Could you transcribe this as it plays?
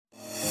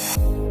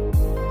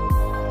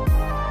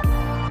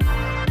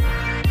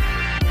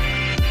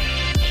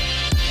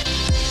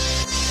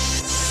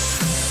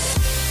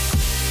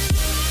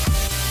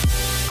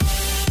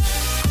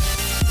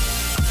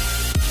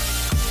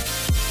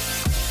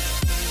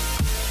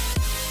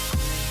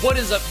What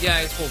is up,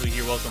 guys? Poledoo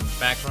here. Welcome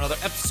back to another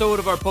episode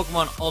of our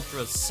Pokemon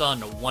Ultra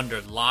Sun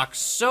Wonderlocke.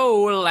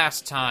 So,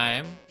 last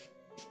time...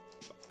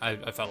 I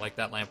felt like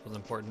that lamp was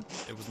important.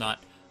 It was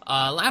not.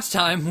 Last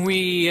time,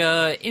 we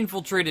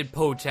infiltrated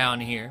Po Town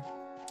here.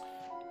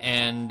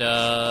 And,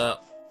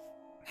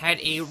 had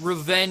a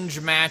revenge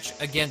match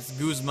against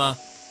Guzma.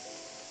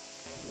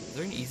 Is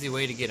there an easy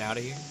way to get out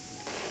of here?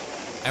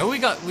 I know we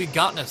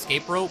got an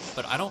escape rope,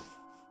 but I don't...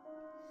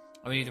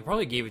 I mean, they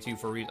probably gave it to you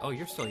for a reason. Oh,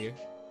 you're still here.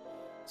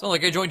 It's not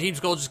like I joined Team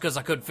Skull just because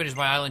I couldn't finish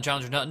my island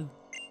challenge or nothing.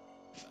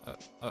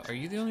 Are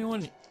you the only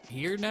one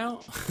here now?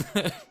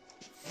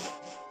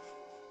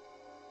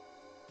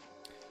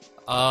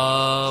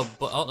 Oh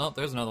no,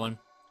 there's another one.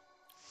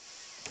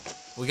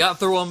 We got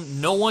through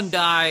them. No one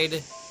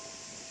died.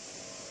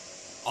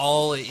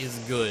 All is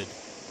good.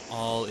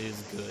 All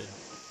is good.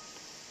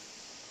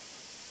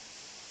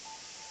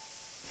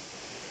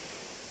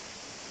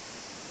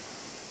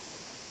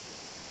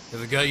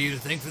 Have I got you to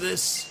thank for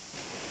this?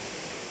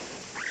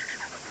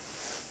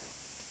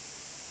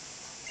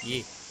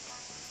 Yeah.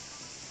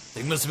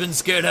 They must have been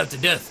scared half to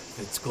death.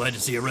 It's glad to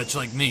see a wretch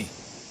like me.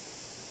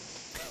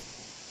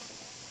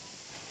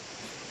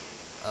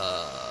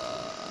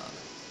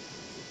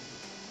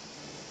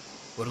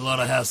 What a lot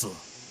of hassle.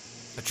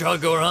 A trial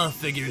goer, huh?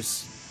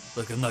 Figures.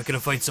 Look, I'm not gonna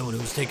fight someone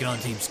who's taken on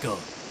Team Skull.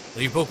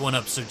 Let you poke one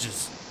up, so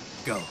just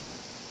go.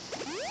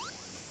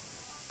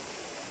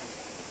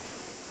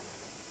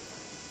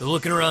 They're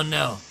looking around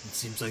now. It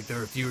seems like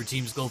there are fewer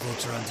Team Skull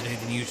folks around today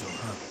than usual,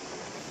 huh?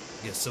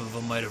 Guess some of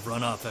them might have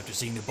run off after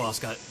seeing the boss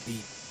got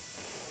beat.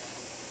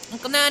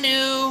 Uncle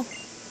Nanu!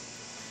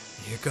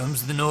 Here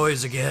comes the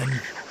noise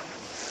again.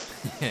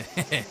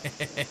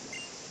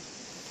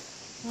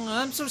 Oh,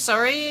 I'm so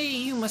sorry.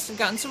 You must have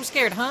gotten so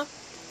scared, huh?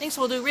 Thanks,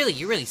 Poledoo. Really,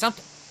 you're really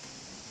something.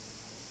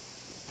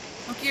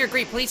 Okay, you're a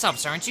great police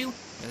officer, aren't you?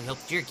 Really hope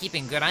that you're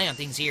keeping a good eye on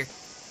things here.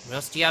 What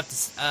else do you have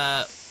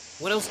to,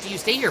 what else do you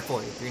stay here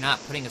for if you're not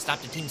putting a stop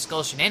to Team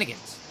Skull's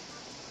shenanigans?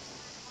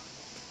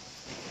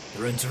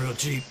 The rent's real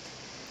cheap.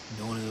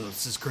 No one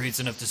else is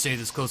crazy enough to stay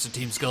this close to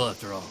Team Skull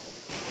after all.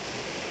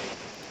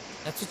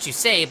 That's what you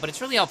say, but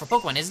it's really all for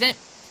Pokemon, isn't it?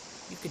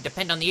 You could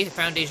depend on the Aether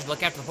Foundation to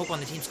look after the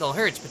Pokemon the Team Skull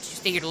hurts, but you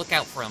stay here to look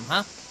out for them,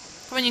 huh?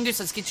 Come on, Yungus,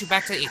 let's get you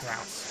back to the Aether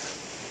House.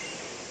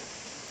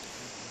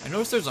 I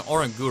noticed there's an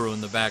Oranguru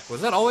in the back.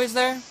 Was that always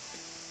there?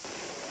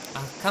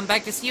 I'll come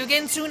back to see you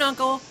again soon,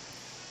 Uncle.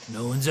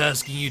 No one's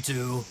asking you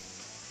to.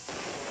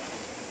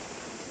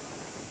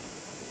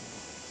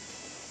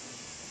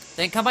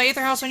 Then come by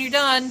Aether House when you're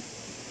done.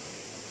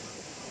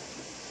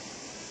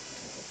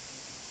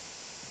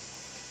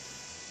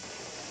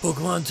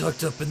 Pokemon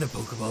tucked up in their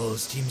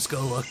Pokeballs, Team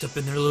Skull locked up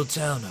in their little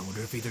town. I wonder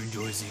if either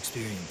enjoys the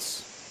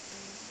experience.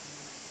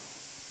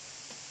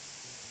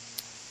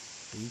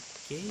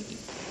 Okay.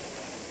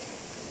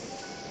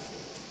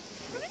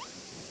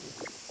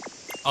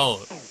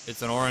 Oh,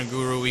 it's an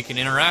Oranguru we can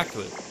interact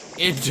with.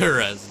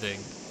 Interesting.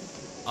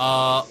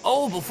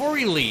 Oh, before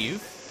we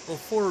leave,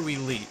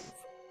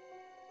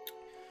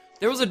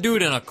 there was a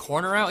dude in a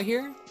corner out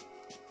here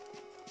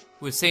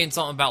who was saying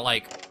something about,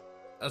 like,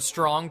 a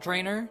strong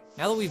trainer.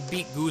 Now that we've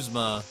beat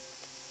Guzma,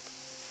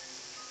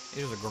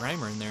 there's a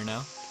Grimer in there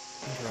now.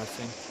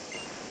 Interesting.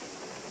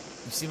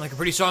 You seem like a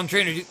pretty strong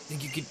trainer. Do you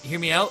think you could hear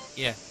me out?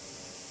 Yeah.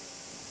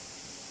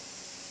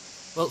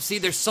 Well, see,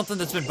 there's something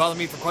that's been bothering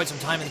me for quite some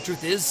time, and the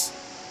truth is...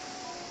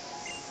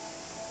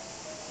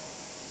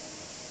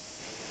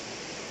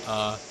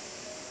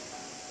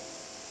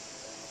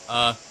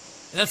 and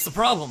that's the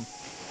problem.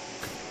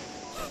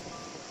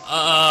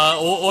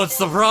 What's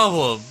the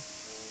problem?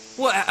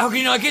 What? How can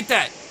you not get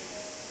that?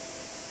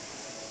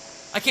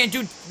 I can't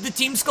do the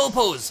Team Skull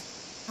pose.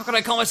 How could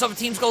I call myself a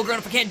Team Skull grown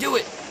if I can't do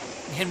it?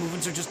 The hand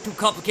movements are just too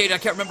complicated. I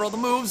can't remember all the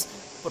moves.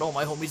 But all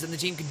my homies in the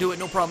team can do it,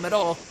 no problem at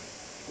all.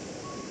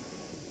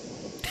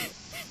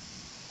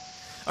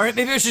 Alright,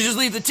 maybe I should just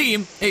leave the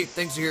team. Hey,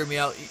 thanks for hearing me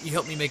out. You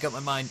helped me make up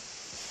my mind.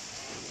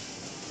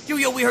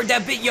 Yo, we heard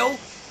that bit, yo.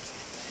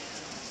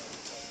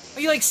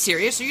 Are you, like,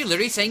 serious? Are you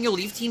literally saying you'll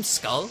leave Team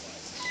Skull?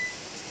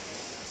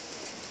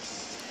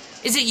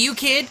 Is it you,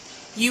 kid?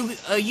 You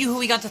who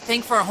we got to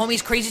thank for our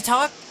homies' crazy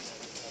talk?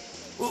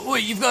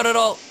 Wait, you've got it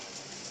all.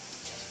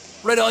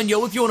 Right on,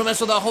 yo. If you want to mess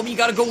with our homie, you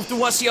gotta go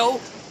through us,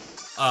 yo.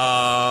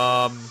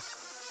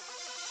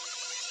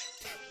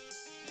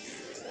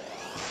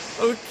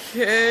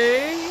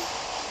 Okay.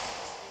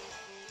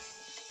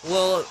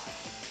 Well,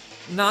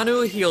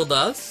 Nanu healed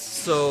us,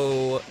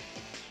 so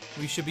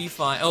we should be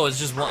fine. Oh, it's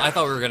just one. I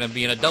thought we were gonna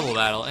be in a double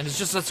battle, and it's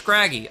just a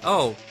Scraggy.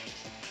 Oh,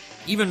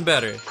 even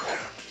better.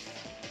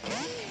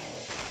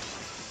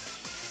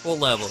 What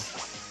level?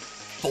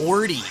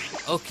 40.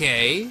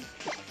 Okay.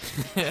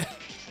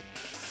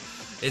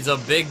 It's a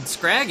big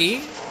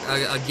Scraggy.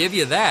 I'll give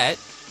you that.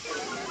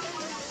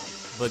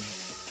 But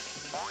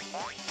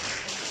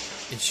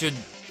it should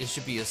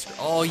be a.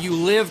 Oh, you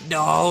lived.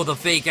 No, the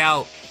fake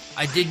out.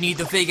 I did need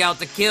the fake out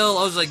to kill.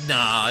 I was like,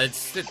 nah,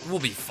 we'll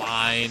be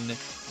fine.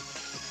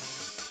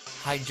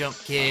 High jump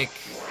kick.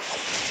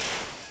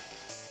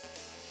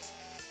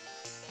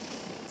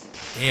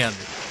 Damn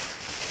it.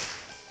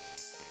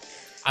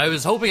 I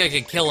was hoping I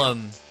could kill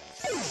him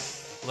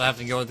without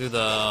having to go through the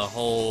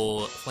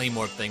whole flame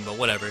orb thing, but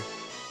whatever.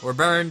 We're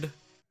burned,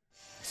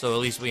 so at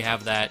least we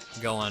have that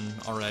going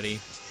already.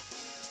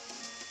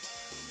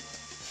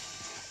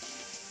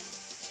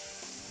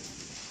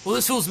 Well,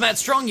 this fool's mad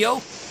strong,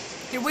 yo.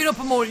 Hey, wait up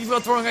a moment, you've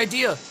got the wrong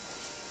idea.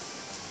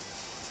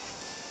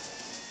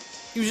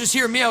 He was just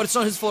hearing me out, it's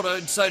not his fault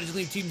I decided to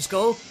leave Team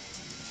Skull.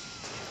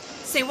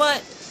 Say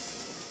what?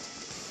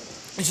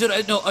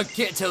 No, I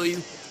can't tell you.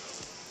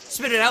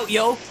 Spit it out,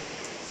 yo.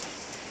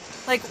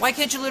 Like, why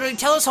can't you literally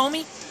tell us,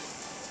 homie?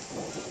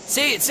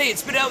 Say it,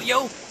 spit it out,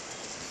 yo.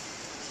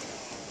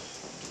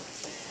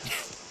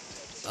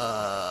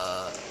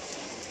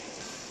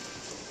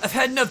 I've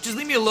had enough, just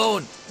leave me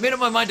alone. Made up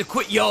my mind to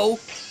quit, yo.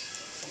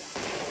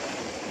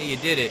 Hey, you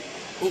did it.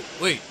 Oh,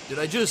 wait, did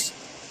I just...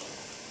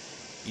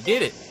 You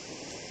did it.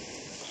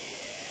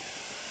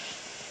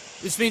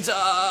 This means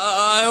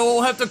I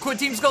won't have to quit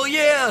Team Skull,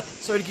 yeah!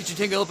 Sorry to get you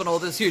tangled up in all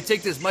this. Here,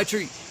 take this, my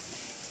treat.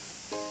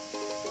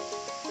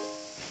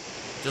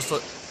 Just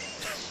look.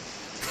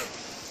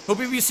 Hope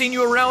we've seen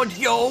you around,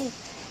 yo! You're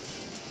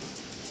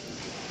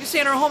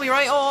saying our homie,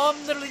 right? Oh,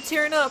 I'm literally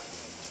tearing up.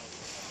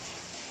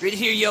 Right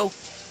here, yo.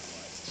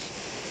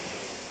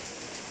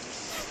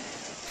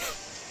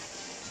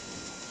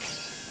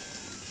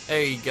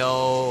 There you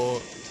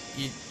go.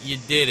 You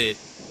did it.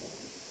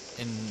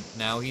 And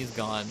now he's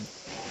gone.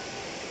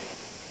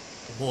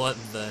 What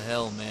the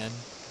hell, man?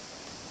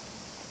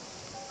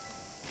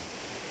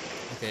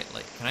 Okay,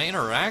 like, can I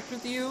interact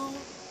with you?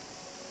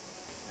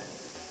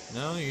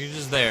 No, you're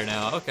just there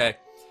now. Okay.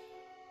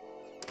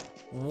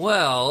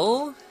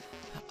 Well,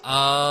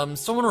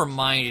 someone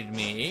reminded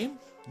me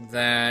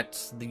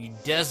that the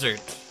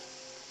desert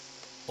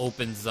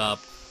opens up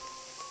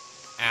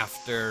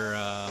after,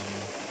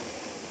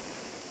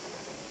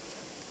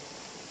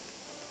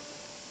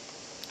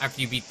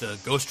 after you beat the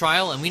ghost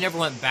trial, and we never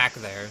went back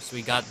there, so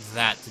we got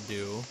that to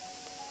do.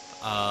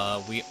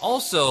 We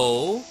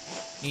also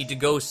need to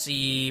go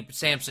see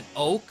Samson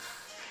Oak,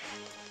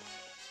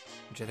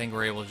 which I think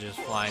we're able to just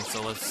fly,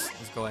 so let's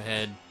go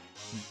ahead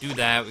and do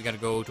that. We gotta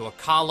go to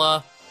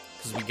Akala,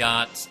 because we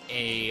got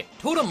a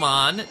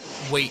Totemon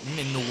waiting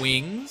in the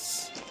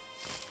wings.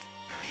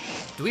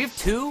 Do we have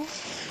two?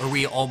 Or are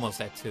we almost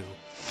at two?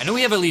 I know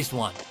we have at least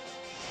one.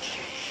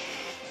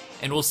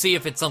 And we'll see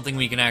if it's something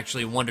we can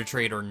actually Wonder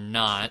Trade or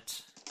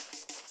not.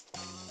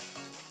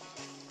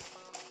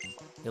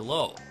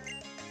 Hello.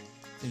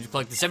 Did you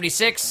collect the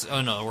 76?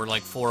 Oh no, we're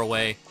like 4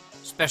 away.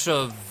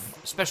 Special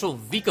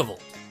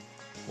Vikavolt.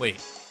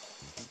 Wait.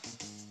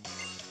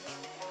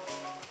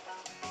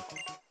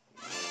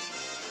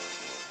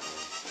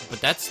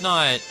 But that's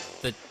not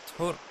the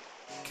total.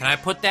 Can I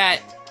put that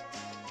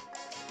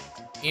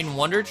in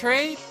Wonder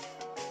Trade?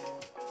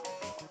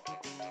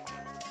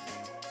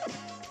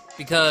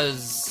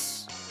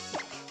 Because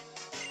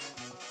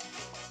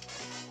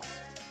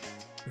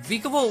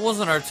Vikavolt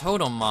wasn't our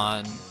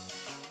Totemon.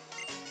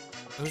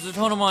 It was a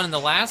Totemon in the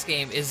last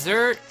game. Is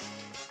there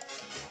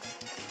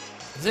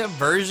a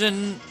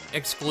version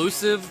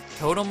exclusive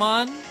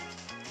Totemon?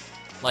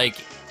 Like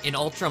in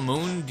Ultra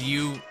Moon, do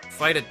you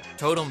fight a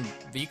Totem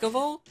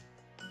Vikavolt?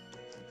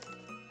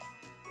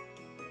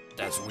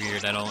 That's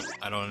weird. I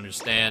don't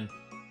understand.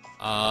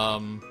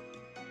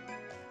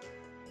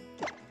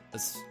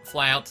 Let's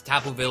fly out to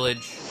Tapu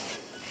Village.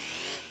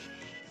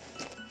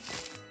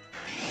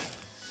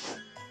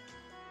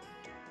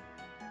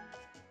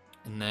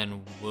 And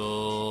then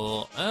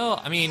we'll...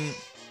 Oh, I mean...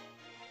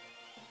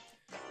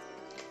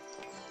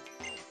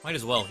 Might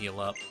as well heal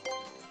up.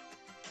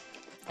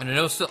 And I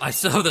know I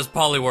still have this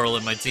Poliwhirl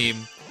in my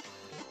team.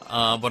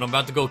 But I'm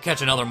about to go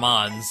catch another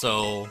Mon,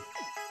 so...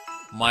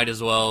 Might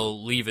as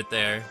well leave it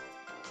there.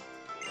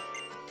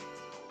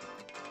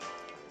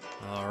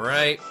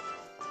 Alright.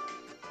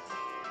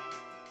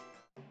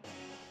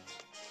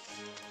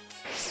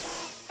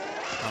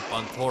 Up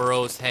on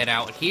Tauros, head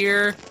out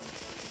here.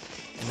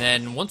 And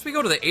then once we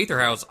go to the Aether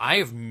House, I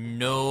have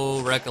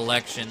no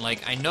recollection.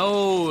 Like, I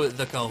know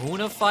the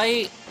Kahuna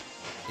fight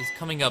is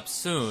coming up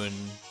soon.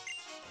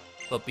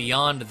 But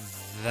beyond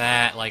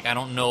that, like, I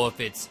don't know if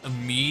it's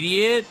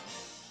immediate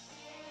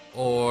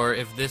or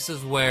if this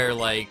is where,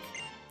 like,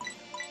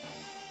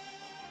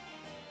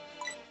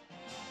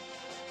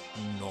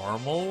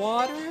 normal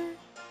water?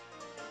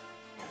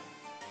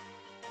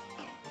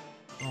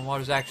 Normal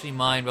water's actually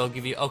mine, but I'll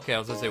give you... Okay, I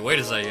was gonna say, wait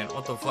a second,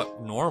 what the fuck?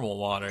 Normal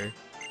water?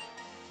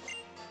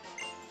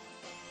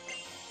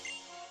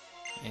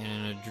 And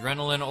an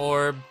adrenaline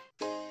orb.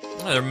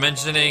 Oh, they're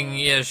mentioning,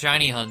 yeah,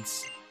 shiny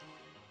hunts.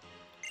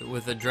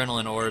 With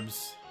adrenaline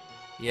orbs.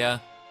 Yeah.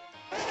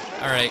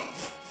 Alright.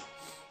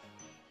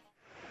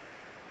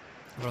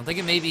 But I'm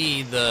thinking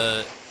maybe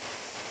the...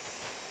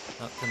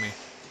 Oh, come here.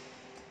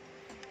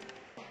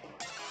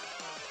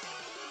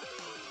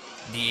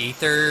 The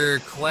Aether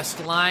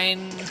quest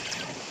line.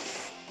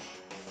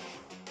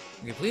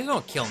 Okay, please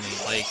don't kill me.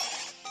 Like,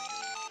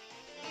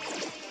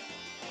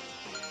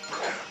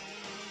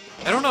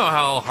 I don't know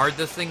how hard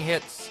this thing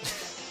hits,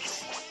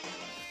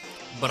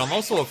 but I'm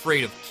also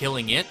afraid of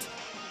killing it.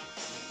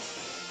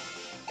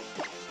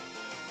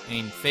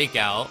 mean, Fake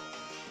Out.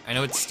 I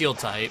know it's Steel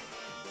type.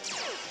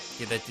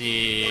 Okay, that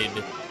did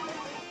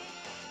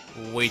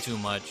way too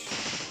much.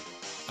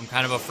 I'm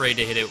kind of afraid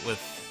to hit it with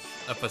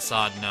a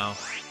Facade now.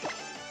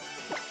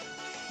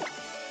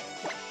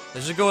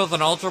 Let's just go with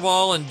an Ultra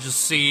Ball and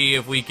just see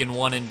if we can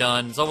one and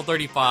done. It's level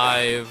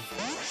 35.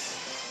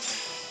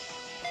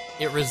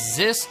 It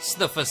resists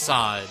the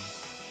Facade.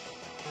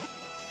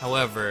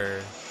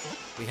 However,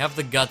 we have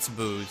the Guts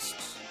boost.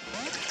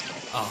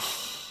 Ugh.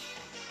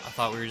 I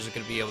thought we were just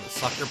gonna be able to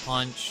Sucker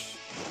Punch.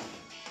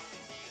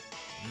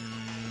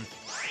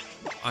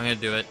 I'm gonna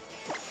do it.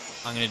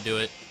 I'm gonna do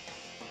it.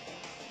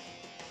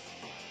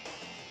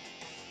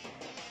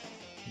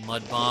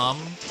 Mud Bomb.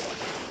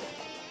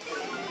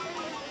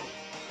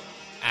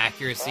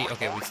 Accuracy.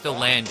 Okay, we still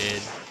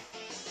landed.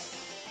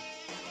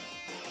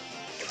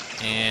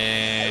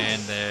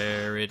 And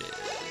there it is.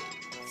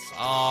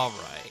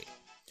 Alright.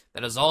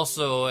 That is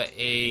also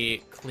a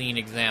clean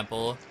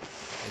example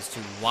as to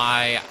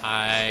why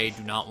I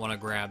do not want to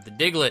grab the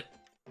Diglett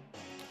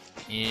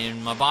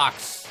in my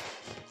box.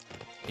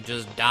 It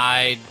just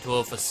died to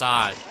a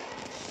Facade.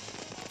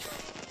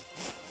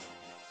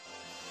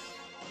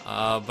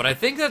 But I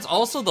think that's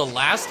also the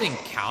last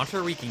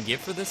encounter we can get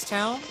for this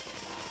town.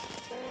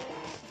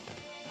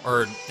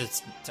 Or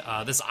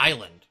this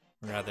island,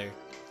 rather.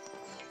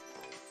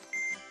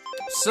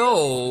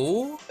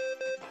 So,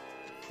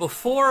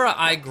 before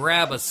I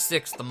grab a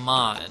 6th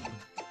Mon,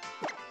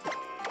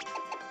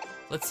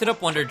 let's hit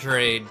up Wonder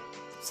Trade,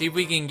 see if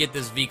we can get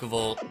this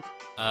Vikavolt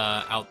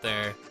out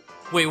there.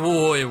 Wait,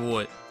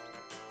 what?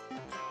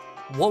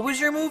 What was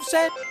your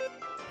moveset?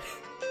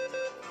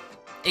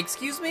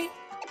 Excuse me?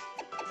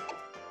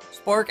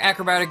 Spark,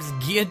 Acrobatics,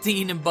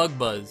 Guillotine, and Bug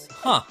Buzz.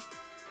 Huh.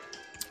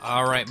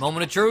 Alright,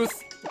 moment of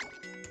truth.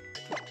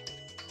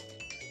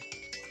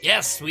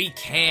 Yes, we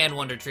can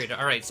Wonder Trade.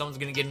 Alright, someone's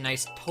gonna get a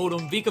nice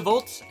Totem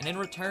Vikavolt, and in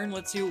return,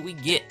 let's see what we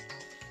get.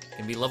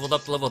 Can be leveled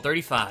up to level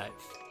 35.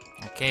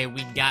 Okay,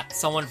 we got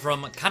someone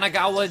from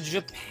Kanagawa,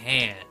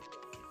 Japan.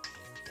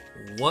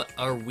 What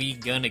are we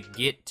gonna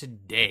get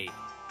today?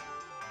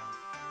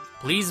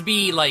 Please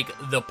be like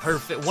the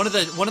perfect one of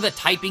the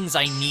typings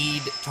I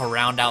need to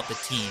round out the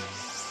team.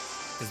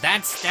 Cause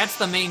that's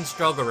the main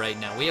struggle right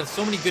now. We have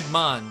so many good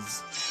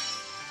Mons.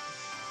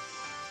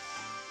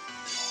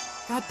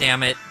 God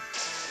damn it.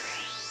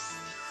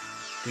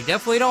 We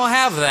definitely don't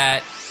have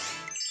that.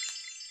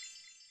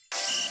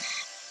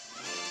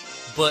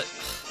 But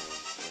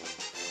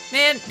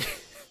man,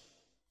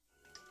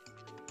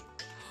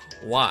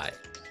 why?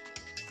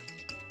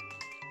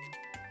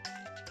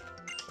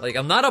 Like,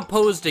 I'm not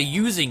opposed to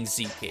using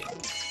Seeking.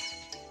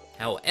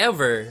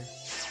 However,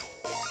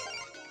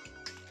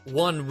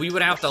 one, we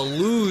would have to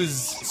lose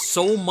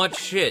so much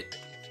shit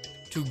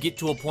to get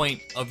to a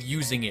point of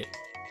using it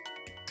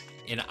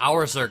in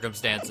our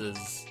circumstances.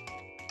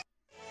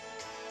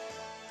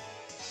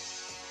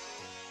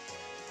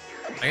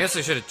 I guess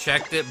I should have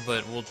checked it,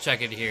 but we'll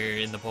check it here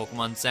in the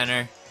Pokemon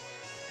Center.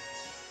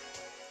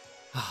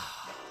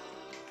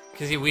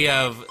 Because we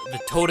have the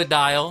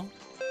Totodile.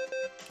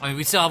 I mean,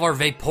 we still have our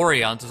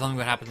Vaporeon, so something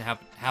would have to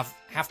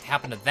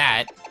happen to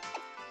that.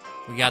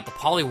 We got the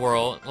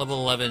Poliwhirl, level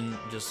 11,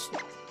 just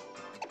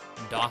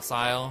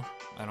docile.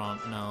 I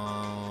don't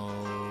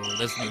know.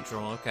 That's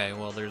neutral. Okay,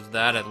 well, there's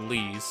that at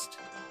least.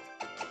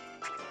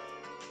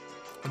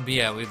 But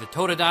yeah, we have the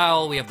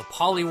Totodile, we have the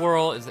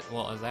Poliwhirl. Is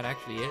that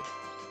actually it?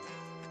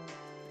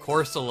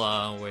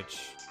 Corsola, which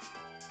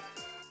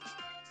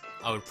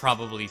I would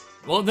probably...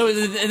 Well, no,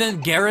 and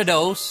then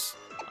Gyarados.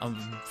 I'm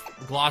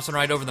glossing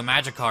right over the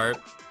Magikarp.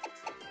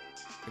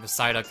 We have a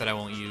Psyduck that I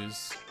won't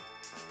use.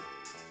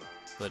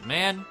 But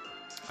man,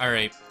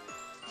 alright.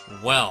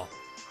 Well,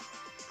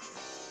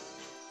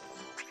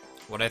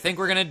 what I think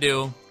we're gonna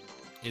do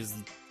is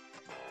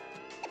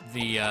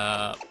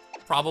the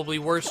probably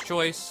worst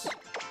choice.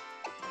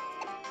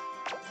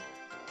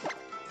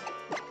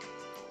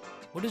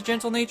 What does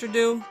Gentle Nature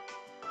do?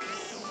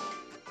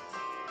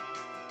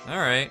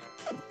 Alright.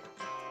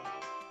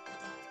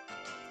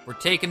 We're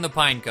taking the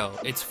Pineco.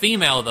 It's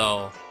female,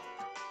 though.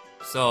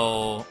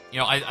 So, you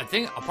know, I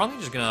think I'm probably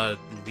just gonna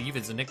leave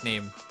as a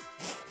nickname.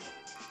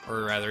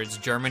 Or rather, its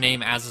German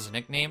name as his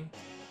nickname.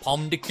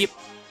 Palmdekip.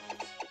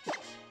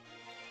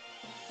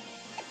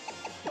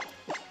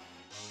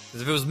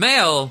 Because if it was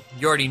male,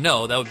 you already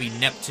know, that would be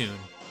Neptune.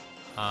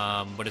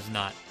 But it's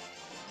not.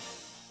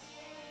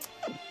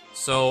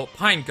 So,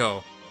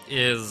 Pineco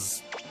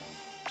is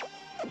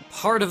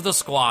part of the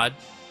squad.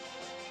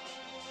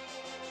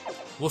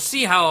 We'll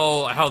see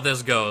how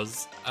this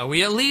goes.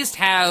 We at least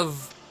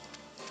have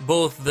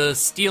both the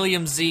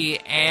Steelium Z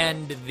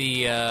and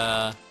the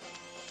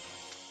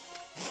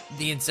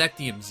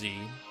Insectium Z.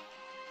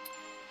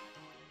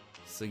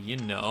 So you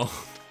know,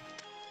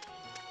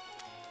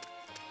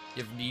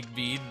 if need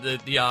be,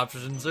 the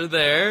options are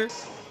there.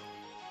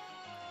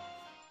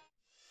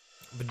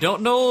 But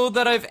don't know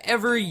that I've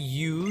ever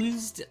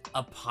used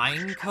a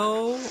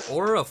Pineco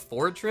or a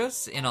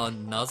Fortress in a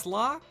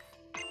Nuzlocke.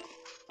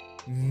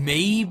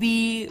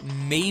 Maybe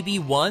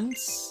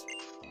once,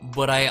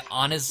 but I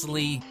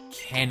honestly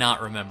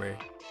cannot remember.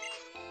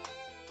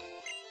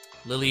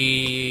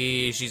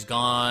 Lily, she's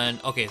gone.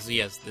 Okay, so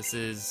yes, this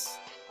is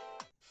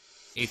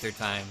Aether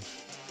time.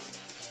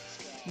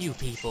 You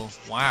people.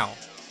 Wow.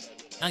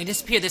 Now you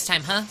disappear this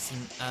time, huh?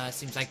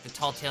 Seems like the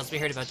tall tales we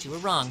heard about you were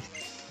wrong.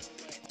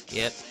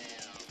 Yep.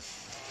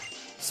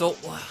 So,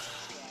 I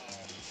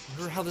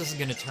wonder how this is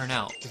gonna turn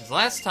out. Because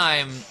last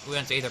time we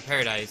went to Aether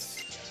Paradise,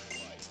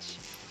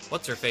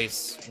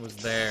 What's-Her-Face was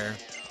there.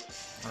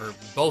 Or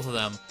both of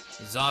them.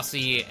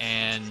 Zossie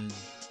and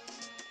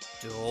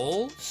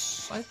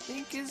Dulce, I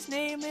think his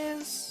name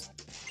is?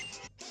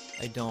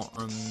 I don't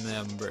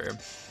remember.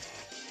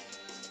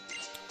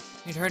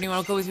 You'd heard anyone,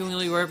 I'll go with you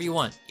wherever you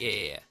want.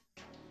 Yeah.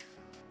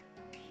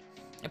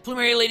 A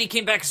Plumeria lady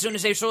came back as soon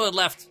as April had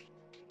left.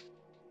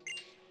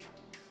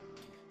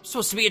 I'm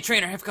supposed to be a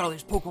trainer. I've got all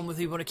these Pokemon with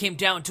me. When it came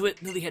down to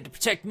it, Lily had to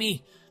protect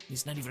me.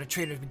 He's not even a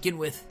trainer to begin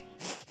with.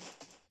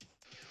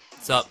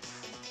 What's up?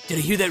 Did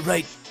I hear that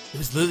right? It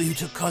was Lily who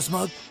took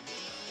Cosmog?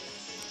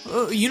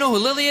 You know who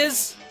Lily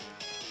is?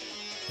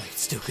 I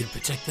still couldn't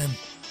protect them.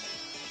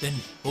 Then,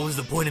 what was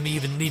the point of me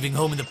even leaving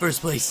home in the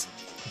first place?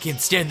 I can't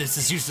stand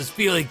this useless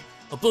feeling.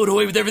 I'll blow it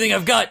away with everything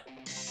I've got.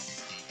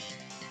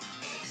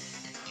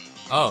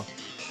 Oh.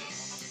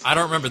 I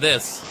don't remember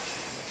this.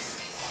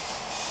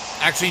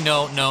 Actually,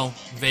 no.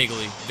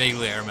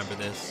 Vaguely I remember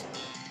this.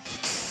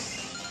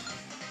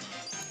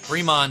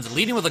 Freemon's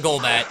leading with a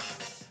Golbat.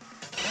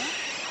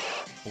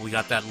 We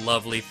got that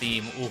lovely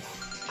theme. Ooh.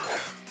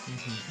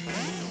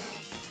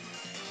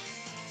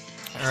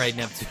 Alright,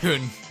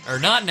 Neptune. Or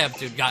not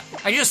Neptune. God,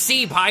 I just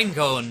see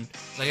Pinecone.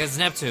 Like, it's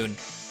Neptune.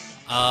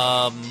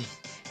 Out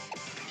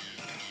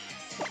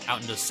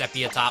into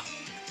Sepia top.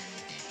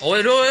 Oh,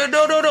 no.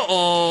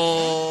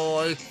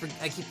 Oh,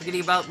 I keep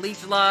forgetting about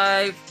Leech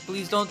Life.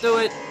 Please don't do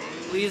it.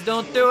 Please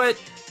don't do it.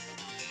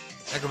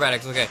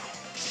 Acrobatics, okay.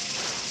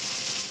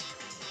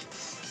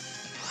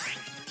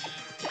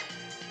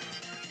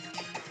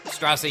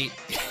 Strassi,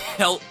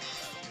 help.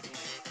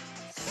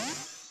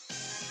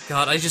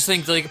 God, I just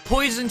think, like,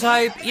 poison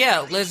type,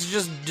 yeah, let's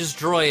just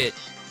destroy it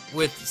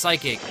with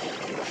Psychic.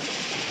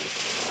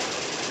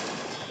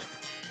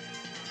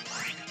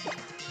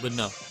 But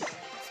no.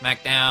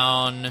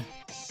 Smackdown.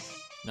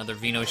 Another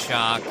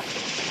Venoshock.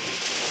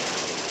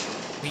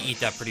 We eat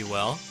that pretty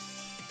well.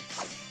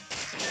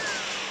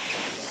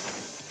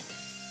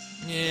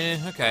 Yeah,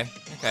 okay.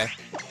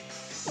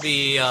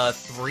 The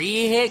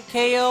 3-hit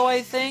KO,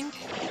 I think?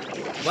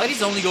 Glad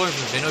he's only going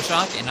for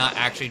Venoshock and not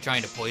actually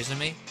trying to poison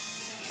me.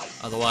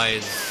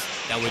 Otherwise,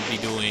 that would be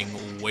doing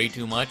way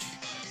too much.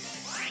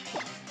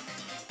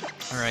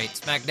 Alright,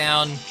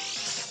 Smackdown.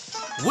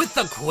 With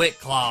the Quick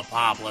Claw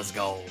Pop, let's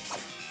go.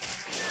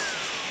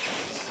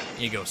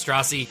 Here you go,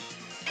 Strassi.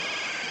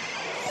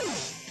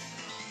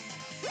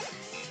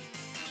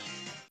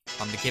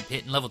 Kip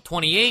hitting level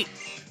 28.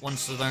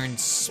 Wants to learn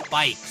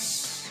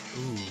Spikes.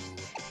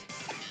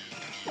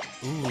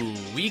 Ooh,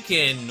 we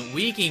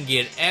can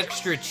get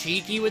extra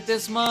cheeky with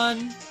this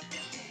mon.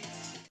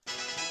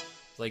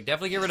 Like,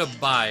 definitely get rid of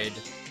Bide.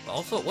 But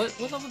also, what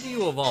level do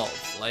you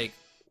evolve? Like,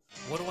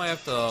 what do I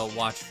have to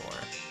watch for?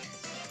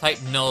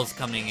 Type Null's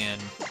coming in.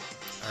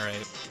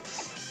 Alright.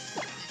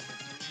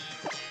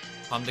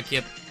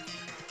 Kip.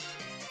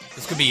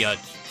 This could be a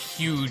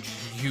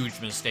huge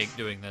mistake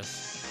doing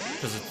this.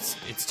 Because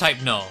it's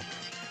type Null.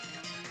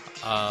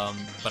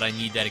 But I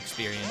need that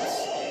experience.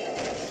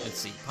 Let's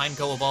see.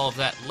 Pineco evolves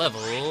at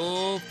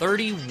level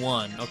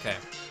 31. Okay.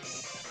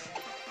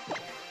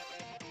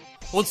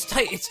 Well, it's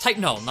type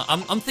Null.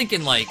 I'm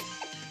thinking like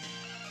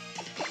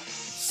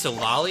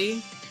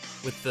Silvally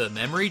with the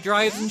memory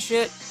drives and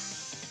shit.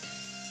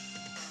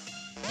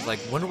 Like,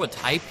 wonder what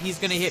type he's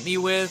gonna hit me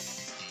with.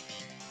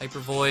 Hyper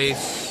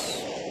Voice.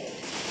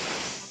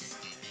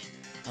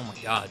 Oh my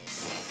god.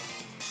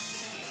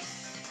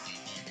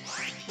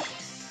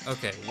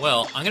 Okay,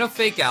 well, I'm gonna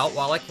fake out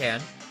while I can.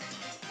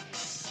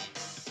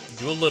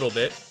 Do a little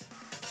bit.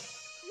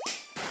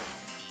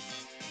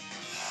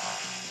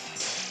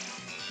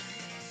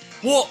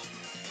 Whoa!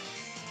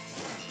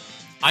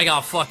 I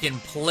got fucking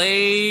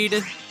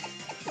played.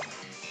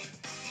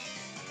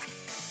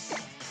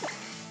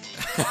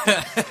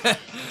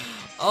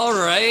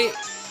 Alright.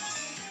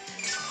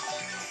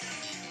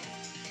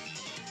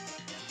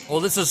 Well,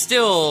 this is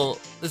still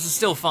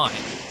fine.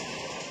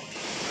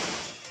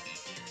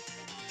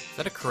 Is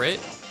that a crit?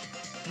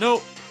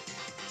 Nope.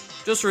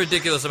 Just a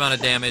ridiculous amount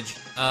of damage.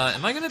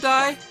 Am I gonna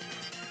die?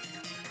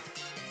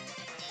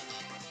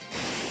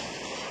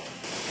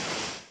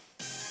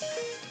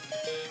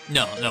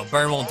 No,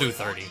 burn won't do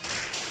 30.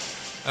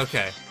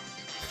 Okay.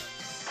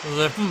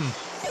 Let's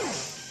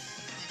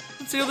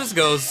see how this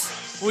goes.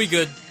 We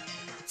good.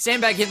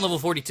 Sandbag hitting level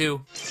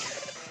 42.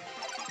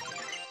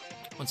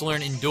 Want to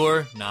learn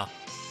Endure? Nah.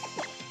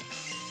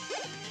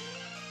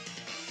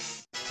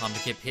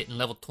 Kip hitting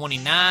level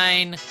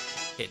 29.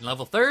 Hitting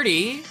level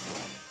 30.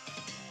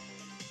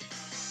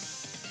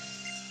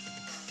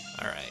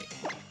 Alright.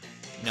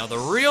 Now the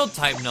real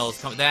type Null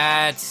is coming.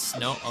 That's...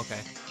 No, okay.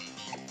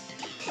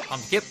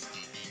 Kip.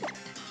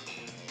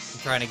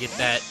 trying to get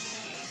that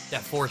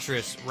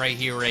fortress right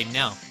here, right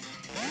now.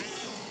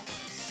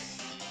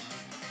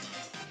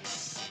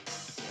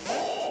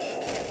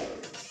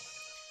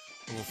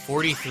 Level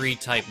 43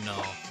 type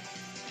null.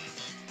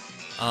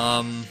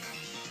 I'm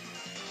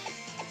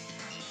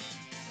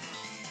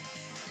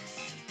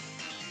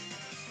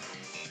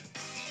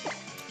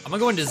gonna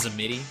go into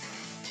Zamidi,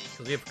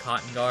 because we have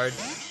Cotton Guard.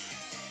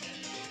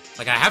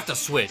 Like, I have to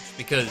switch,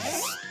 because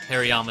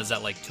Hariyama's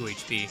at, like, 2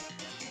 HP.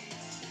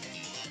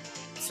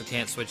 So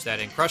can't switch that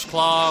in. Crush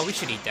Claw, we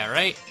should eat that,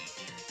 right?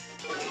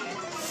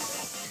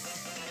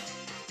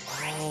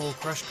 Oh,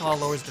 Crush Claw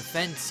lowers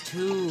defense,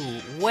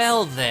 too.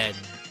 Well, then.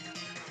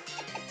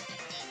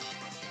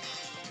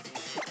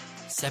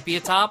 Sepia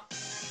Top?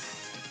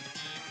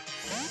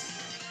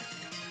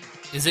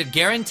 Is it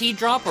guaranteed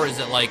drop, or is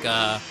it like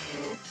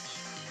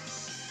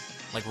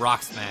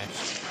Rock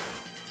Smash?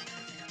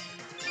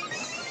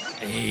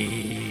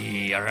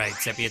 Hey, alright,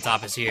 Sepia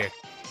Top is here.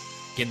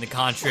 Getting the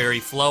contrary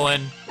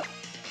flowing.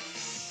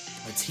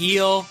 Let's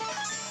heal.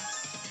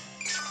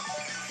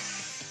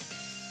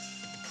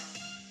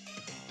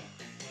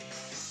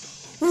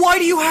 Why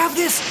do you have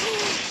this?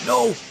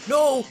 No,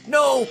 no,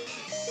 no!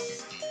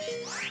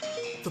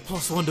 The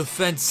 +1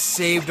 defense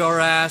saved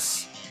our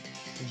ass.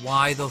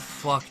 Why the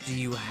fuck do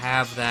you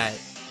have that?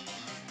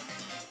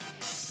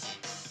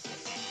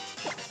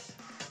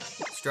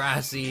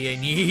 Strassie,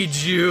 I need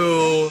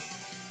you.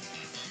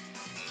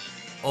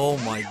 Oh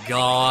my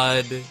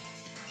god.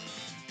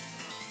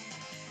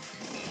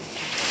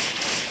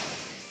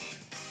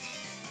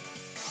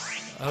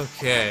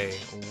 Okay,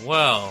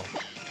 well.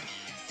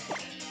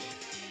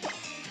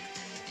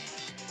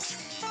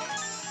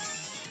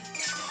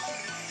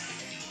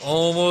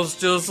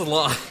 Almost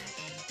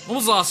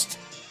lost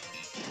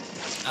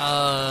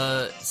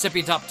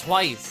Sepia Top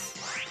twice.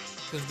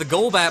 Because the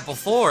Golbat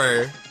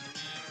before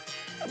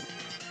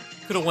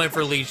could have went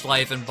for Leech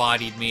Life and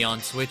bodied me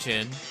on switch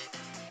in.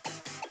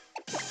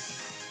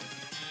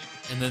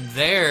 And then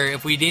there,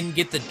 if we didn't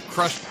get the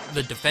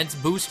defense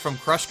boost from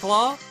Crush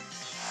Claw,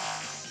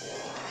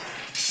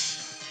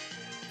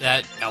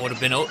 that would have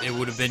been, it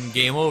would have been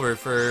game over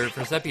for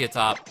Sepia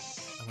Top.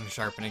 I'm gonna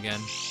sharpen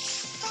again.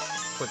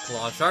 Quick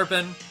Claw,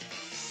 sharpen.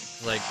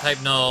 Like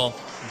type null,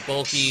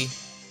 bulky.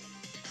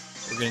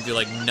 We're gonna do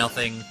like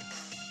nothing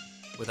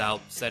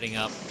without setting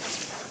up.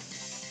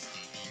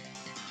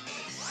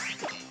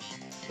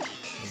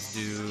 Let's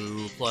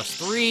do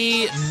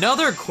 +3.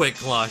 Another Quick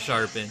Claw,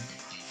 sharpen.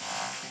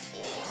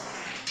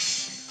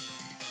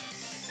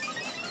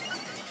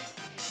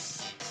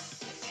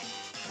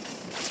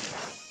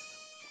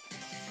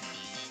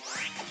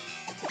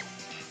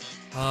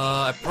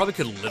 I probably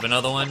could live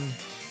another one,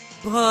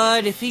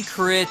 but if he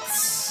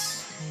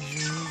crits,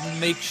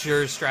 make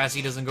sure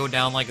Strassie doesn't go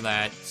down like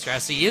that.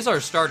 Strassie is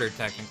our starter,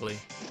 technically.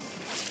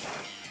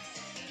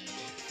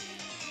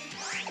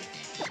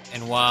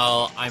 And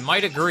while I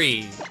might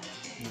agree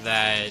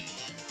that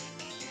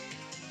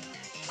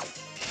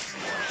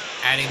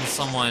adding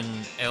someone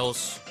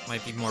else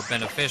might be more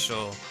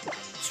beneficial,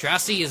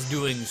 Strassie is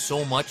doing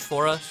so much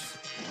for us.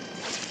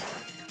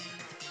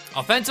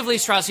 Offensively,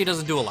 Strassie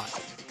doesn't do a lot.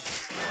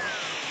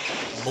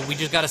 But we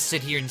just gotta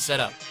sit here and set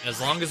up. And as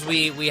long as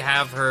we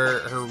have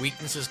her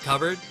weaknesses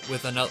covered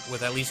with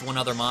at least one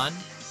other mon,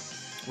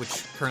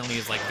 which currently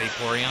is like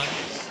Vaporeon,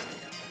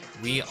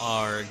 we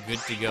are good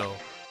to go.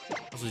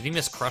 Also, did he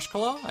miss Crush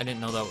Claw? I didn't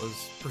know that was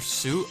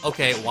Pursuit.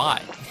 Okay,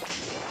 why?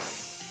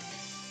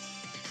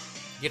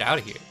 Get out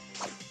of here.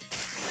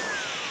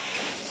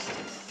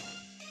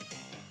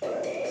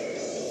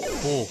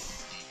 Oh,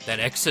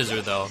 that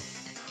X-Scissor though,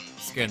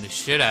 scaring the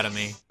shit out of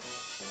me.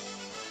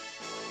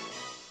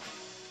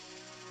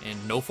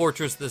 And no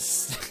Fortress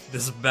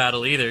this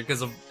battle either,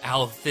 because of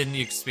how thin the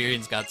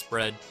experience got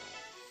spread.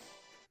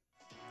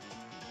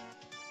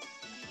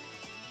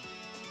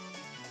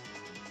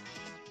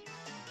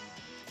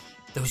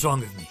 That was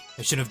wrong of me.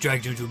 I shouldn't have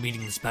dragged you into a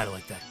meaningless battle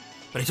like that.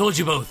 But I told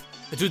you both.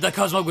 The truth that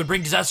Cosmog would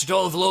bring disaster to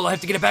all of Alola. I have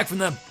to get it back from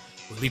them.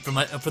 We'll leave from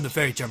the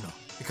ferry terminal.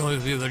 You're coming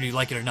with me whether you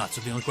like it or not, so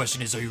the only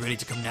question is, are you ready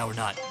to come now or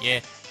not? Yeah.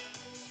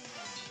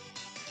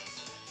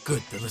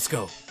 Good, then let's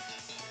go.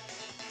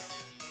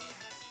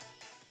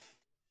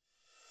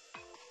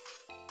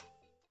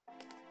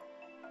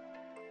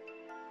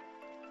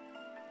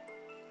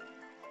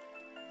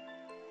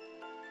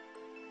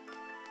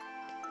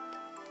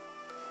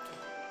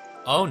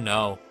 Oh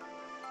no.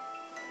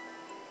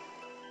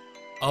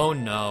 Oh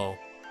no.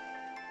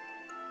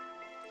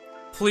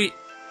 Please.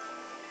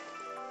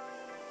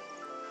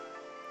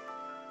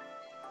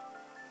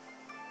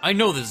 I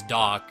know this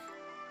doc.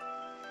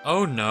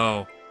 Oh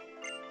no.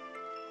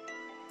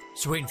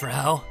 So waiting for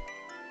Hal?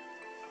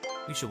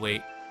 We should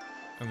wait.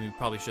 I mean, we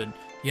probably should.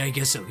 Yeah, I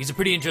guess so. He's a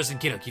pretty interesting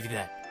kid, I'll give you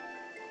that.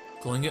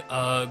 Growing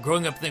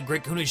up in the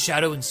Great Kahuna's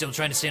shadow and still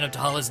trying to stand up to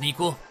Hala as an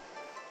equal?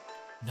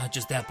 Not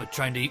just that, but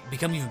trying to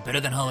become even better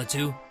than Hala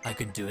too? I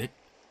couldn't do it.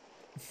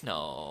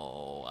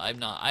 No, I'm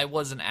not. I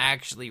wasn't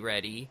actually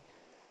ready.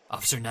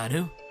 Officer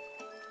Nanu?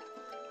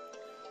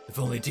 If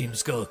only Team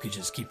Skull could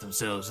just keep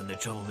themselves and their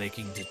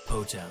troublemaking to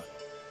Po Town.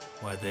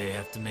 Why they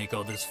have to make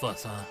all this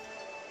fuss, huh?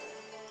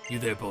 You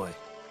there, boy.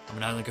 I'm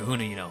an island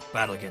kahuna, you know.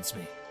 Battle against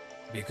me.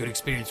 It'll be a good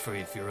experience for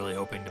you if you're really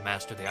hoping to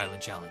master the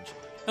island challenge.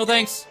 No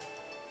thanks.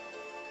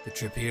 The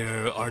trip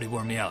here already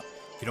wore me out.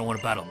 If you don't want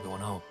to battle, I'm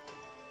going home.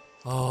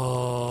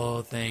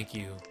 Oh, thank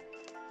you.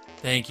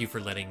 Thank you for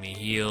letting me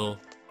heal.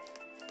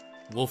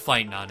 We'll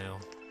fight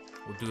Nanu.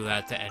 We'll do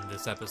that to end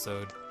this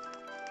episode.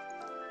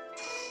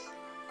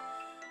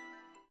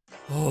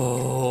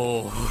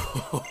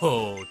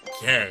 Oh,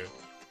 okay.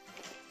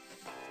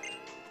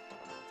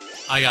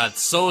 I got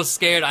so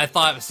scared, I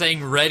thought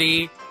saying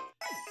ready,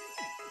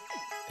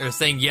 or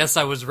saying yes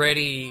I was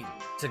ready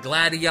to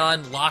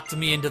Gladion locked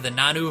me into the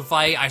Nanu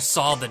fight. I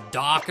saw the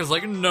dock, I was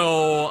like,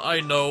 no, I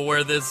know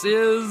where this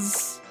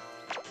is.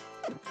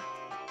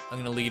 I'm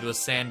gonna lead with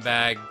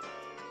Sandbag,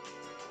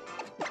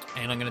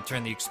 and I'm gonna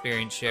turn the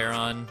experience share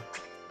on.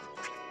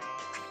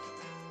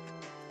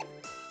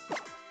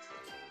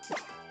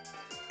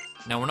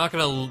 Now, we're not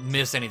gonna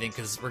miss anything,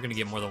 because we're gonna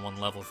get more than one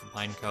level from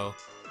Pineco.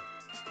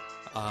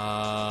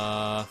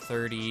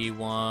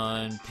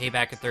 31,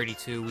 payback at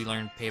 32, we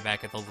learned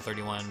payback at level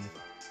 31,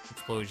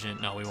 explosion,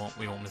 no, we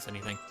won't miss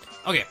anything.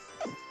 Okay,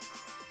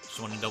 just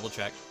want to double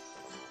check.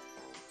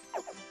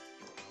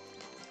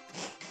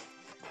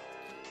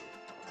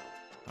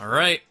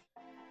 Alright.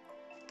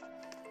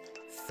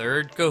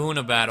 Third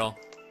kahuna battle.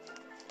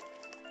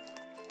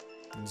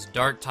 It's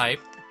dark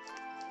type,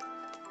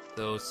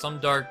 though some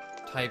dark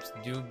types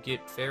do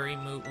get fairy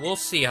move. We'll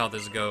see how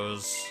this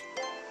goes.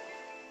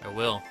 I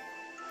will.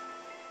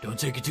 Don't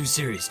take it too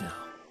serious now.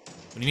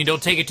 What do you mean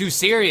don't take it too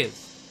serious?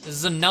 This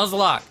is a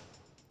Nuzlocke.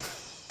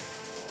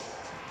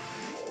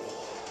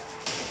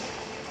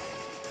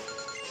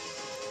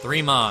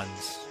 Three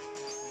Mons.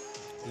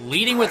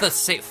 Leading with a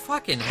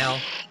fucking hell.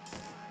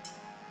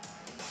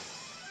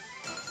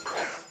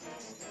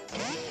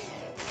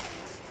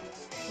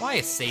 Why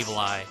a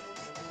Sableye?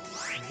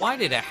 Why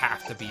did it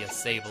have to be a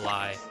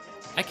Sableye?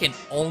 I can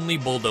only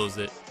bulldoze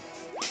it.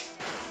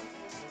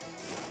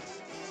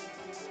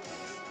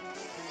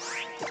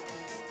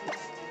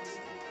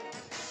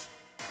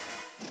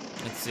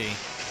 Let's see.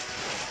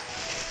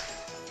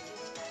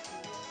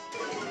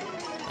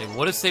 Like,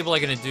 what is Sableye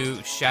gonna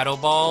do? Shadow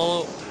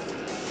Ball?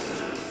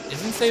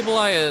 Isn't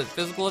Sableye a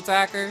physical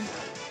attacker?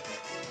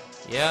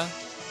 Yeah?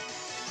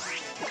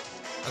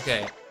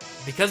 Okay.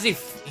 Because he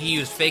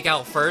used Fake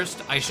Out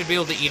first, I should be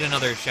able to eat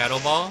another Shadow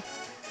Ball.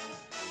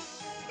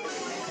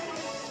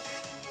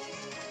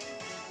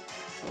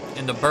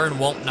 And the burn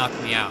won't knock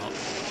me out.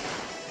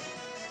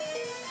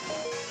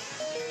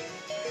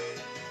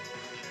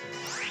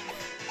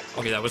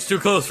 Okay, that was too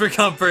close for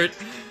comfort.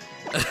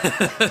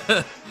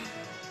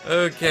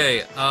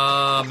 Okay,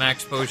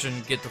 max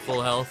potion, get to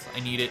full health. I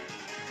need it.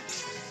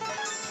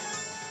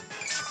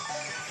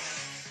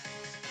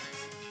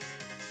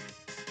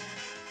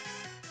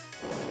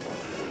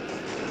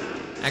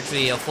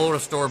 Actually, a full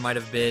restore might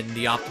have been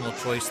the optimal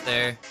choice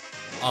there.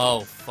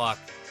 Oh, fuck.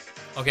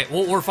 Okay,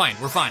 well, we're fine,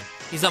 we're fine.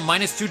 He's at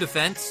 -2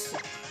 defense.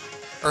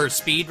 Or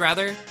speed,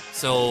 rather.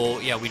 So,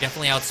 yeah, we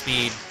definitely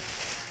outspeed.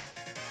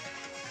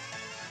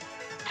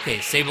 Okay,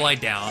 Sableye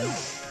down.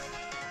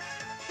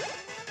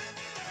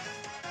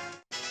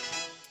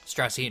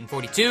 Strassi hitting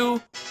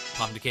 42.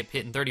 Pomdikip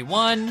hitting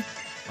 31.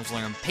 Let's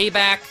learn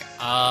payback.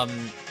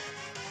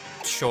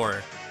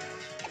 Sure.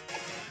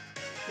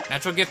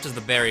 Natural Gift is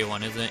the berry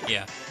one, isn't it?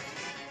 Yeah.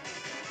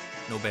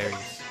 No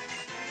berries.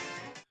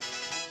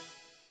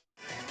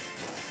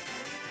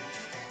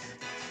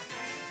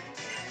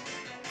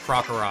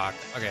 Crocorock.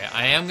 Okay,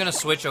 I am gonna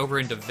switch over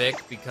into Vic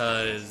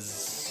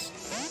because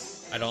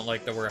I don't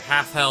like that we're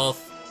half health,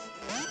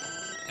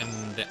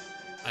 and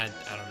I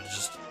don't know,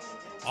 just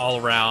all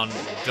around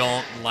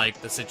don't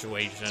like the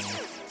situation.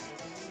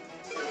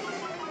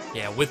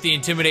 Yeah, with the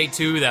Intimidate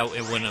too, that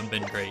it wouldn't have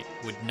been great.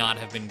 Would not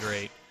have been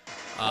great.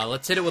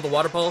 Let's hit it with a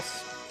Water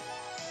Pulse.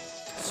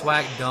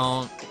 Swag,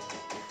 don't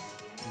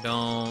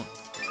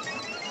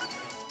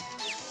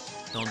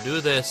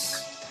do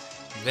this.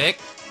 Vic.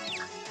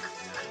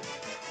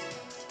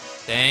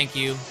 Thank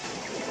you.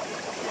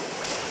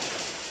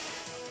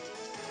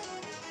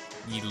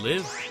 You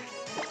live.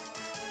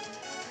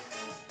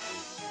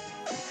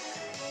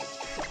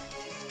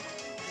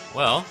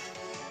 Well,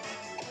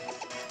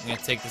 I'm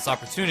gonna take this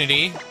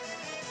opportunity.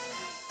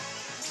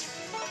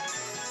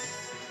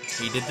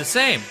 He did the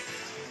same.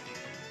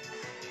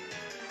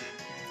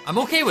 I'm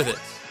okay with it.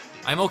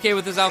 I'm okay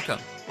with this outcome.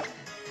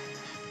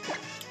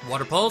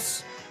 Water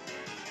Pulse.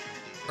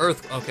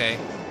 Earth, okay.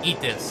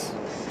 Eat this.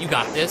 You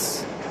got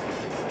this.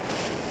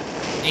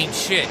 Ain't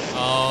shit.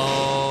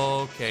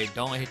 Okay,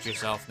 don't hit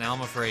yourself. Now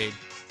I'm afraid.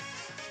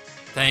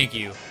 Thank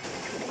you.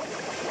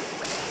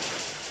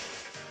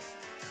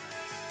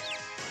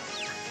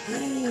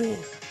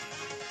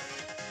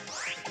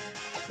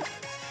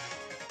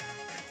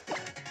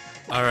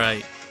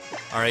 Alright.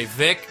 Alright,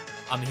 Vic,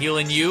 I'm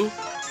healing you.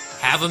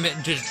 Have him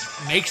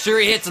just make sure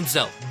he hits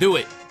himself. Do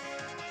it.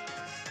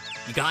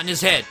 You got in his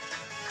head.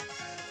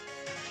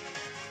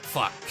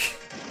 Fuck.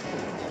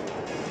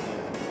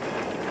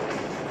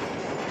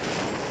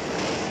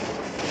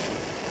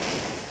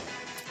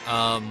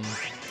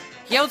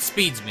 He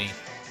outspeeds me.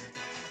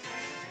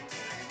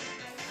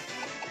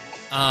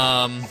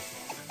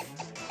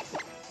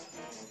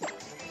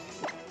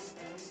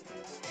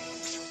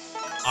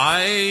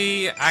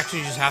 I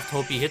actually just have to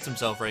hope he hits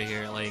himself right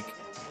here. Like,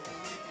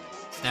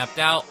 snapped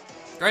out.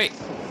 Great.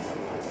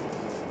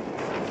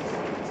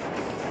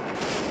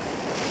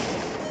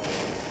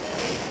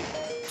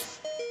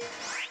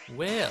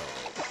 Well,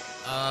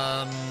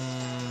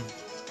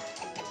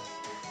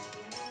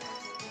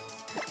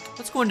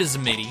 let's go into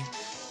Zamidi.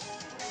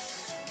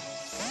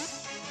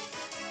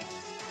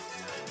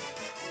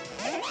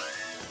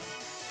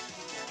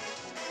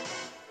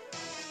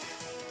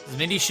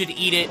 Zamidi should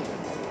eat it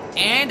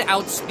and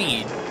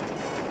outspeed.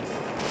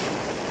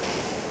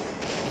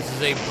 This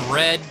is a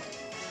bred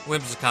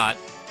Whimsicott.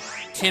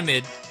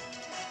 Timid.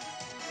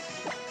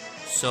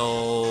 So,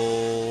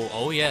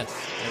 oh yes,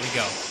 there we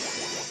go.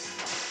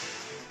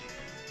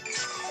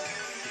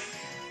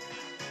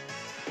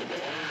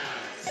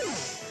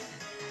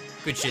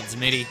 Good shit,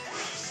 Zamidi.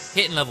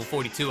 Hitting level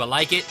 42, I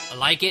like it, I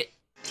like it.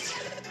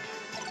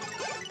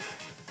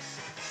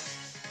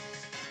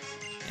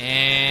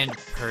 And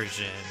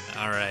Persian,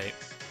 alright.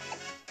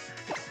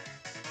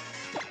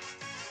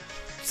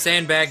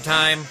 Sandbag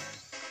time.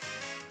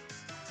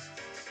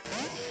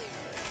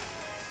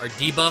 Our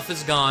debuff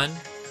is gone.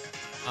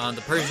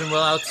 The Persian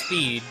will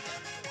outspeed.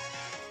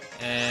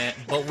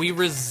 But we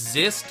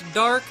resist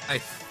Dark, I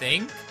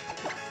think.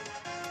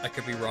 I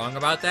could be wrong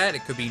about that.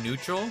 It could be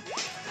neutral.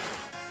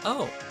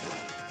 Oh.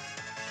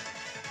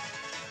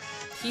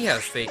 He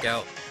has Fake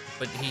Out.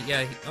 But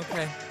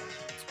okay.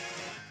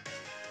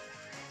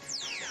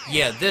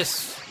 Yeah,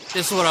 this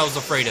is what I was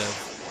afraid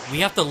of.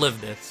 We have to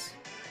live this.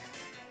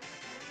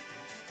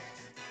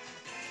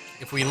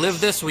 If we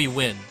live this, we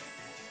win.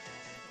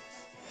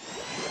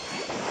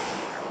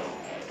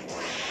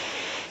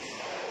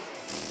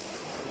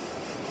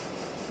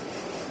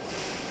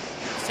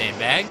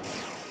 Sandbag.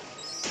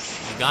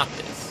 We got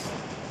this.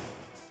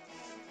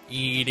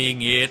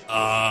 Eating it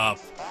up.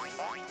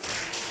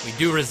 We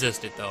do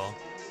resist it, though.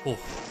 Oh.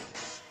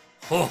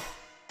 Oh.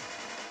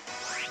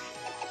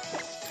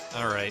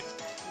 Alright.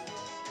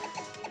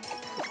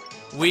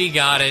 We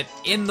got it.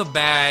 In the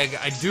bag.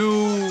 I do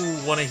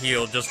want to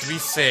heal, just to be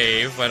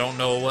safe. I don't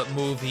know what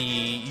move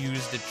he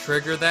used to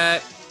trigger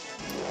that.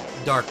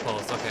 Dark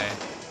Pulse, okay.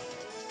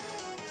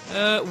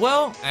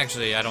 Well,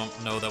 actually, I don't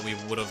know that we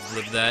would have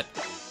lived that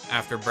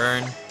after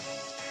burn.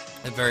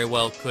 It very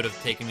well could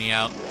have taken me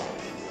out.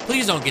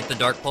 Please don't get the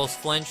Dark Pulse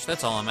flinch.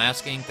 That's all I'm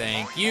asking.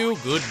 Thank you.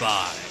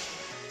 Goodbye.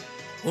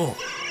 Oh.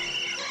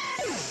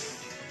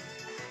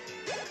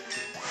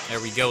 There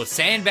we go.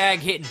 Sandbag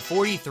hitting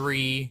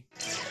 43.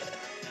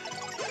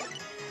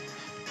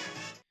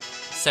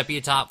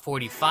 Sepia top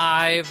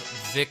 45.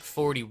 Vic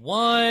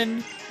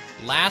 41.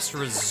 Last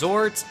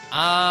Resort.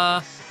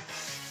 No,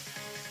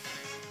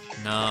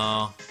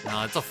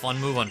 it's a fun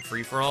move on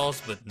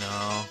free-for-alls, but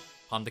no.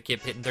 Palm the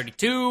Kip hitting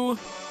 32.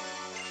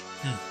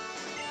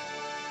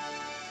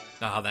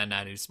 Oh, that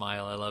Nanu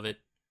smile, I love it.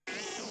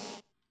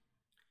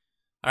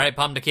 Alright,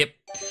 Palm the Kip.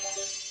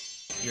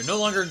 You're no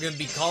longer going to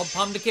be called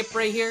Palm the Kip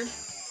right here,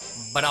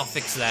 but I'll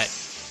fix that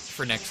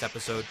for next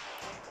episode.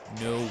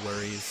 No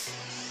worries.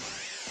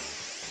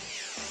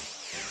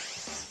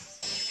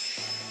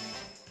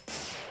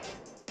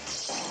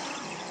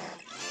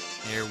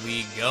 There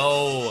we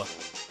go.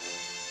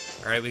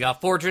 Alright, we got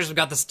Fortress, we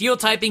got the Steel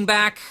typing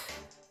back.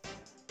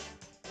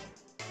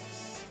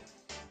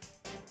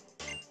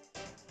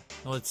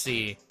 Let's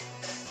see.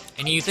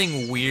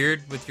 Anything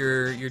weird with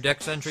your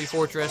deck entry,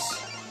 Fortress?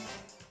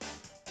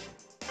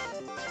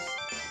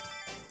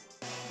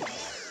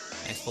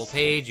 Nice full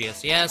page,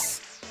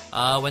 yes.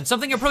 When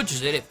something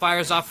approaches it, it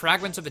fires off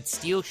fragments of its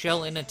steel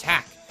shell in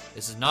attack.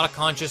 This is not a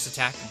conscious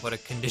attack, but a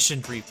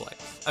conditioned reflex.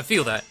 I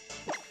feel that.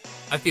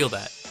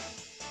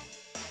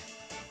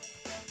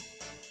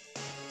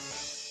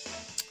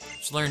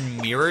 Just learn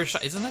Mirror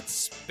Shot. Isn't that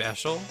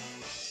special?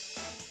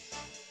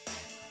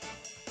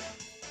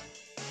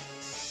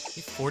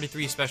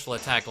 43 special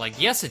attack. Like,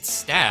 yes, it's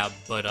stab,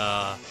 but,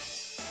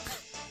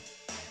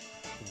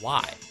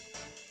 why?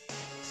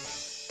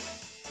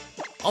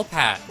 I'll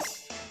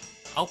pass.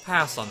 I'll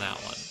pass on that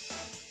one.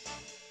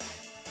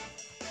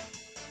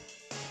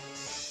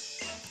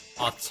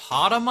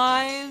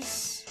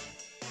 Autotomize?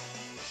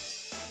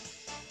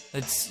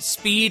 It's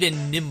speed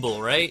and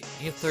nimble, right?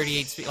 You have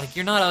 38 speed. Like,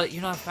 you're not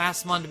a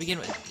fast mon to begin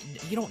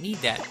with. You don't need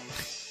that.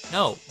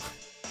 No.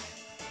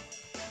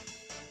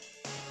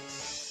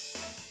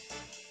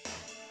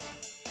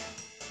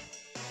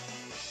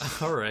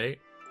 Alright.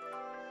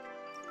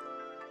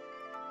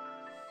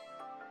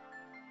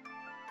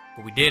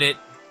 But we did it.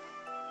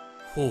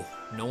 Whew,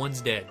 no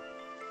one's dead.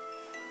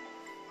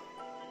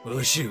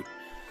 Well, shoot.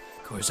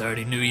 Of course, I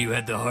already knew you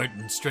had the heart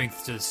and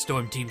strength to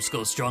storm Team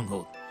Skull's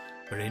stronghold,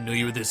 but I didn't know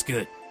you were this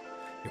good.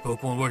 Your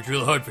Pokemon worked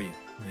real hard for you.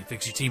 Let me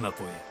fix your team up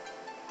for you.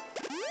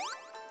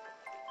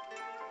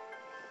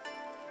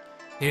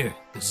 Here,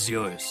 this is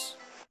yours.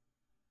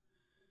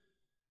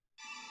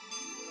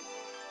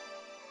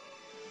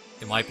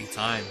 It might be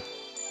time.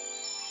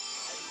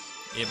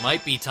 It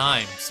might be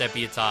time.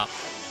 Sepia top.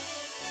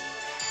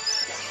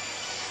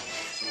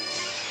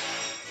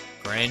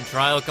 Grand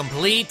trial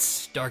complete.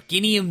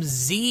 Darkinium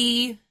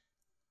Z.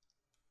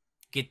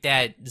 Get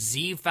that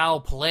Z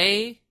foul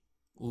play.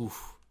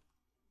 Oof.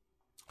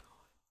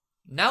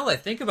 Now that I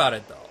think about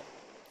it, though,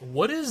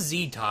 what does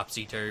Z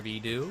topsy-turvy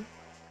do?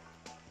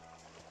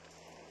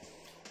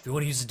 If you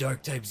want to use the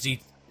dark type Z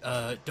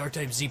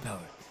power,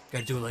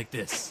 gotta do it like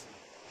this.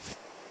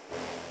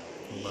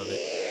 Love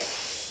it.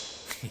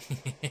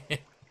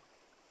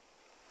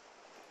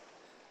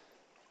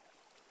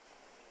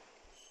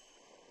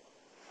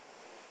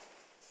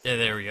 Yeah,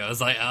 there we go. I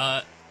was like,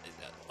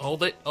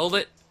 hold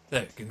it.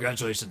 There,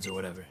 congratulations or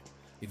whatever.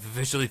 You've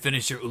officially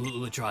finished your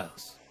Ula'ula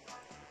trials.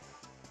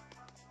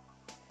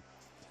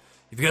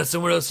 You've got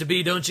somewhere else to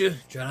be, don't you?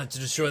 Try not to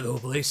destroy the whole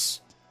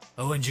place.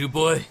 Oh, and you,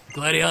 boy,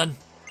 Gladion,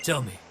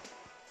 tell me,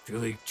 if you're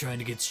really trying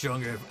to get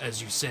stronger,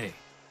 as you say,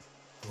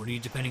 what are you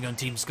depending on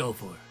Team Skull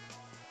for?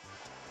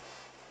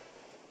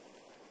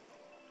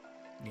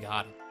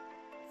 Got him.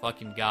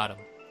 Fucking got him.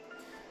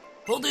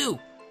 Poledoo!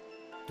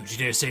 Don't you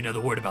dare say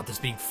another word about this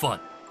being fun.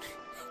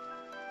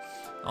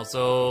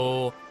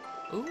 Also,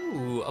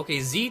 ooh,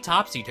 okay, Z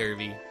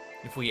topsy-turvy.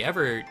 If we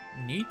ever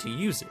need to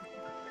use it,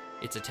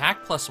 it's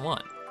attack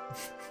 +1.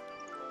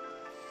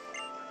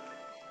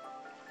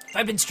 If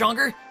I'd been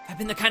stronger, if I'd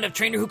been the kind of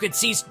trainer who could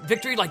seize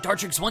victory like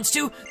Dartrix wants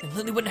to, then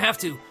Lily wouldn't have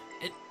to.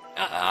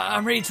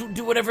 I'm ready to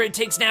do whatever it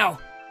takes now.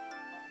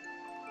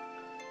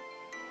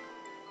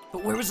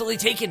 But where was Lily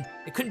taken?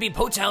 It couldn't be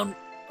Potown.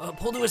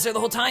 Poledoo was there the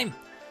whole time.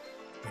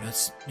 You're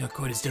not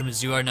quite as dumb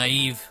as you are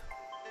naive.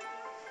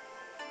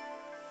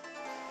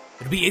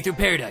 It'll be Aether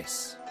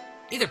Paradise.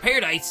 Aether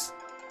Paradise?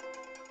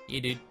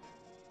 Yeah, dude.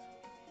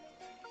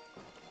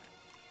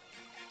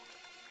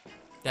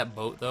 That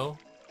boat, though.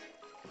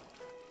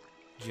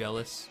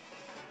 Jealous.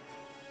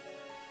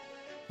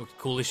 Looks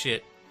cool as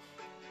shit.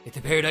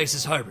 Aether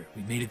Paradise's harbor.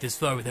 We made it this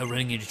far without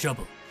running into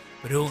trouble.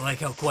 But I don't like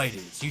how quiet it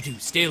is. You two,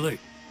 stay alert.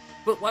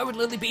 But why would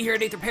Lily be here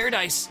at Aether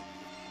Paradise?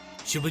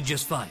 She'll be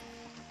just fine.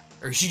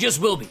 Or she just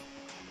will be.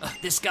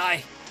 This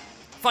guy.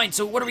 Fine,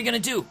 so what are we gonna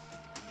do?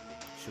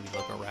 Should we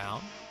look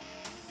around?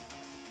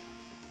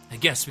 I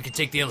guess we could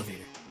take the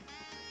elevator.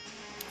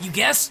 You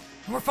guess?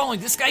 We're following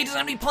this guy. He doesn't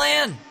have any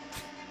plan.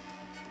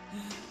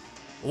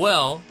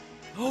 Well,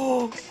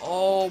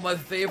 oh, my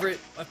favorite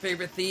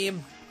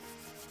theme.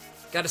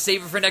 Gotta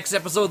save it for next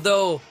episode,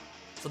 though.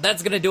 So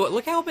that's gonna do it.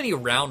 Look how many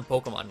round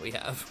Pokemon we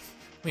have.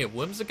 We have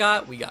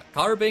Whimsicott, we got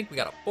Carbink, we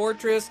got a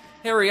Fortress,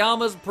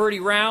 Hariyama's pretty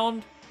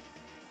round.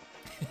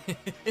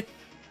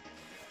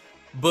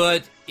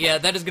 But, yeah,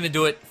 that is gonna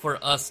do it for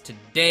us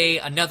today.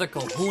 Another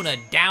Kahuna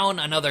down,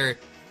 another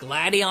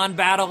Gladion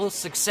battle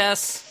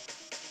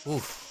success.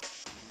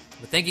 Oof.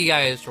 But thank you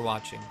guys for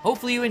watching.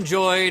 Hopefully you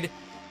enjoyed,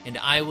 and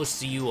I will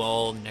see you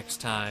all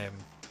next time.